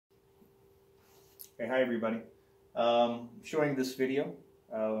Okay, hi everybody. Showing this video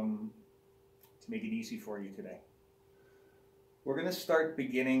to make it easy for you today. We're going to start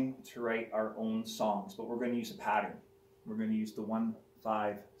beginning to write our own songs, but we're going to use a pattern. We're going to use the 1,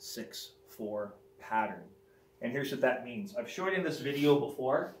 5, 6, 4 pattern. And here's what that means. I've shown it in this video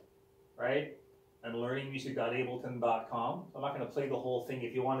before, right? On learningmusic.ableton.com. I'm not going to play the whole thing.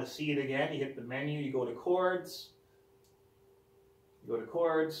 If you want to see it again, you hit the menu, you go to chords. You go to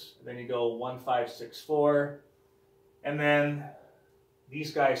chords, and then you go 1, 5, 6, 4, and then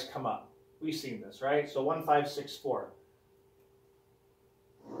these guys come up. We've seen this, right? So 1, 5, 6, 4.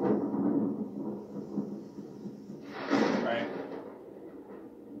 Right?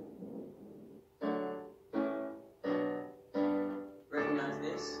 Recognize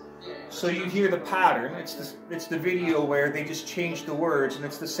this? So you hear the pattern. It's the video where they just change the words, and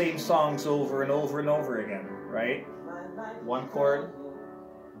it's the same songs over and over and over again, right? 1 chord,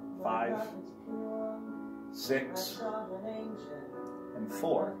 5, 6, and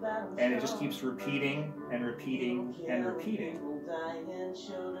 4. And it just keeps repeating and repeating and repeating.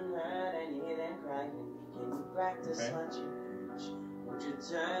 Okay.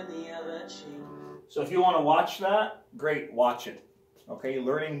 So if you want to watch that, great, watch it. Okay,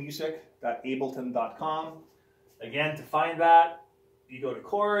 learningmusic.ableton.com. Again, to find that, you go to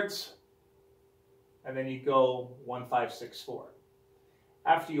chords, and then you go 1, 5, 6, 4.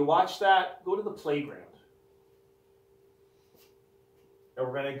 After you watch that, go to the playground. And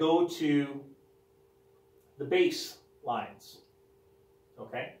we're going to go to the bass lines.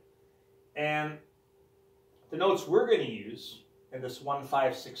 Okay? And the notes we're going to use in this 1,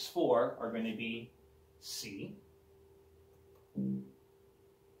 5, 6, 4 are going to be C,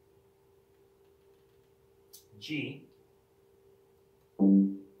 G,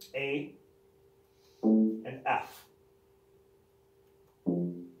 A, and F.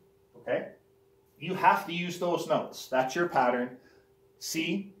 Okay? You have to use those notes. That's your pattern.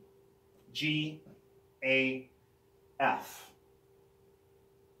 C, G, A, F.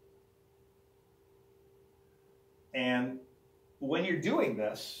 And when you're doing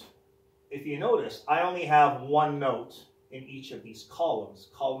this, if you notice, I only have one note in each of these columns.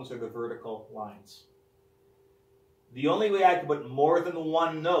 Columns are the vertical lines. The only way I can put more than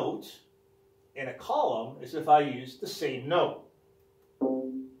one note in a column is if I use the same note.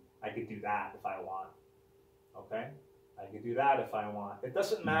 I could do that if I want. Okay? I could do that if I want. It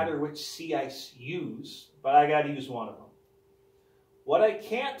doesn't matter which C I use, but I got to use one of them. What I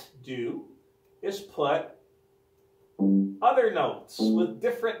can't do is put other notes with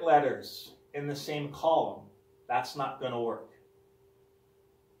different letters in the same column. That's not going to work.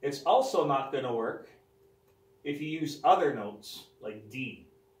 It's also not going to work if you use other notes like D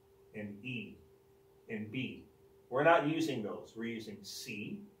and E and B. We're not using those. We're using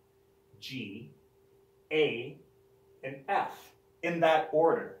C, G, A, and F in that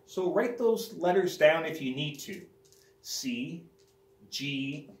order. So write those letters down if you need to. C,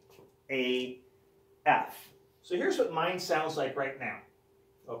 G, A, F. So here's what mine sounds like right now.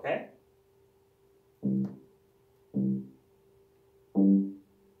 Okay?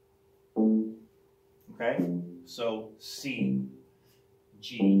 Okay? So C,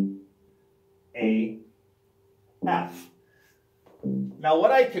 G, A, F. Now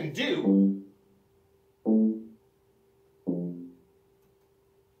what I can do,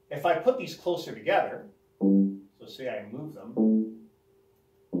 if I put these closer together, so say I move them,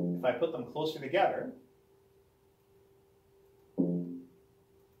 if I put them closer together,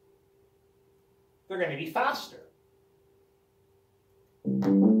 they're going to be faster.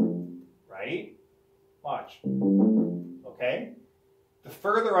 Right? Watch. Okay? The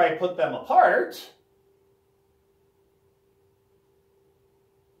further I put them apart,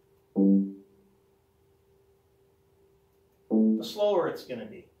 the slower it's going to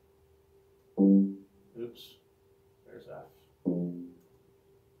be. Oops. There's F.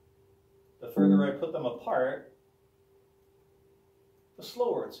 The further I put them apart, the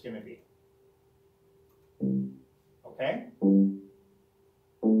slower it's going to be. Okay?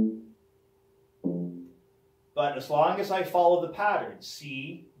 But as long as I follow the pattern,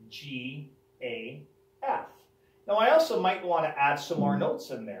 C, G, A, F. Now I also might want to add some more notes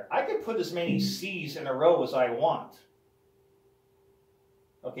in there. I could put as many C's in a row as I want.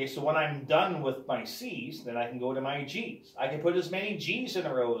 Okay, so when I'm done with my C's, then I can go to my G's. I can put as many G's in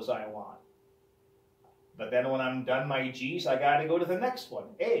a row as I want. But then when I'm done my G's, I got to go to the next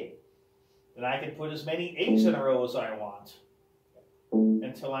one, A. Then I can put as many A's in a row as I want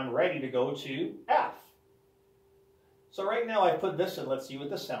until I'm ready to go to F. So right now I put this in. Let's see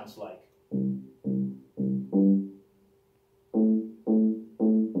what this sounds like.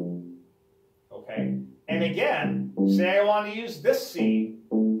 Okay. And again, say I want to use this C.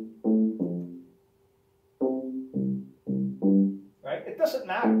 Right? It doesn't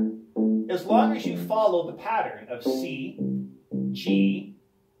matter. As long as you follow the pattern of C, G,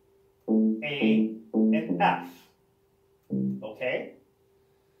 A, and F. Okay?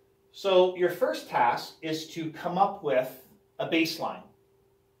 So your first task is to come up with a baseline.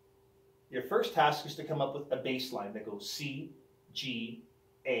 Your first task is to come up with a baseline that goes C, G,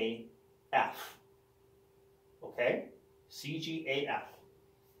 A, F. Okay? C, G, A, F.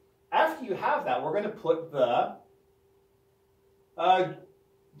 After you have that, we're going to put the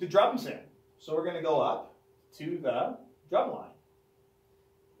drums in. So we're going to go up to the drum line.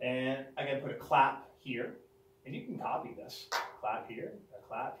 And I'm going to put a clap here. And you can copy this. Clap here, a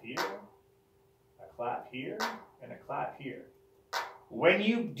clap here, a clap here, and a clap here. When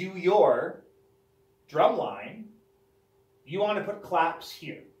you do your drum line, you want to put claps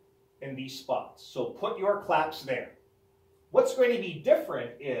here in these spots. So put your claps there. What's going to be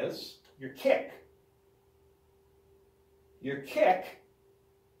different is your kick. Your kick,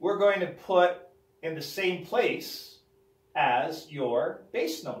 we're going to put in the same place as your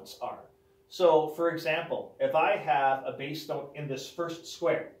bass notes are. So, for example, if I have a bass note in this first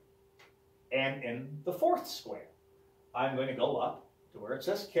square and in the fourth square, I'm going to go up to where it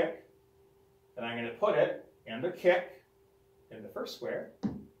says kick, and I'm going to put it in the kick in the first square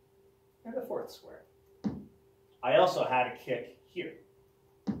and the fourth square. I also had a kick here.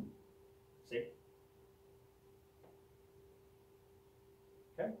 See?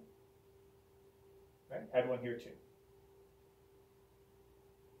 Okay? Right? Had one here too.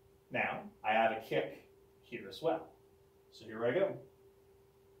 Now, I have a kick here as well. So here I go.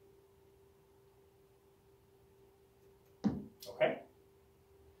 Okay?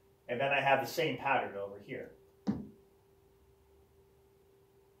 And then I have the same pattern over here.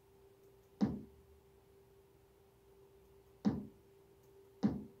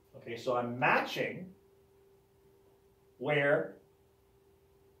 Okay, so I'm matching where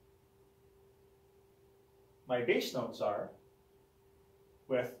my bass notes are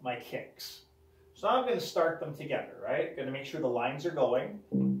with my kicks. So I'm going to start them together, right? Going to make sure the lines are going,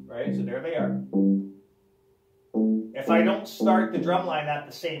 right? So there they are. If I don't start the drum line at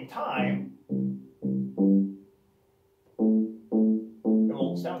the same time, it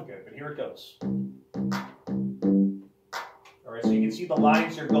won't sound good, but here it goes. All right, so you can see the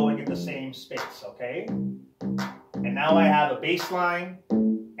lines are going in the same space, okay? And now I have a bass line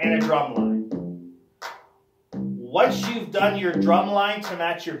and a drum line. Once you've done your drum line to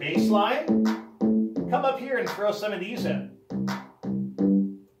match your bass line, come up here and throw some of these in.